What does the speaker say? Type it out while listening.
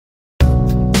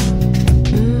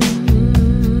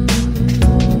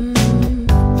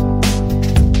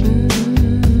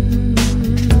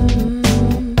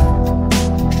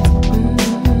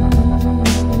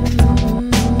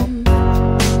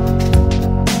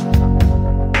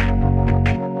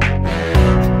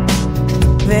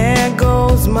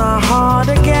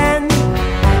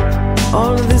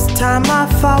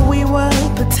thought we were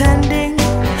pretending.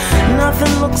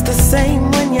 Nothing looks the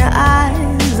same when your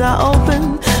eyes are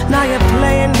open. Now you're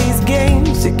playing these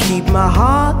games to keep my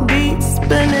heartbeat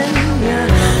spinning. Yeah.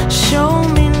 Show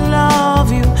me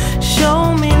love you,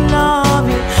 show me love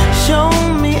you, show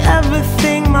me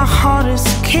everything my heart is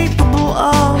capable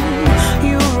of.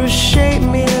 You reshape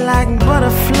me like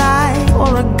butterfly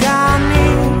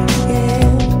origami. Yeah.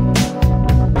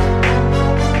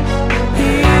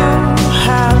 You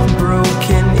have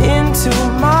broken into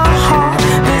my heart.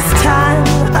 This time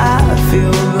I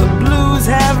feel the blues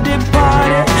have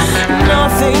departed.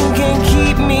 Nothing can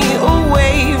keep me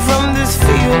away from this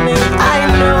feeling. I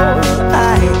know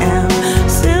I am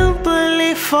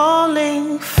simply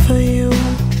falling for you.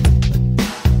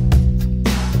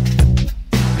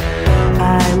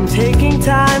 I'm taking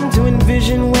time to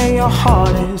envision where your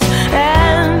heart is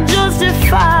and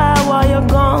justify why you're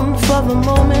gone for the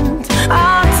moment.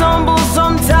 I tumble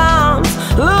sometimes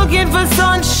looking for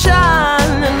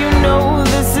sunshine, and you know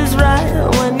this is right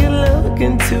when you look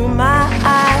into my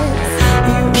eyes.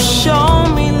 You show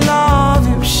me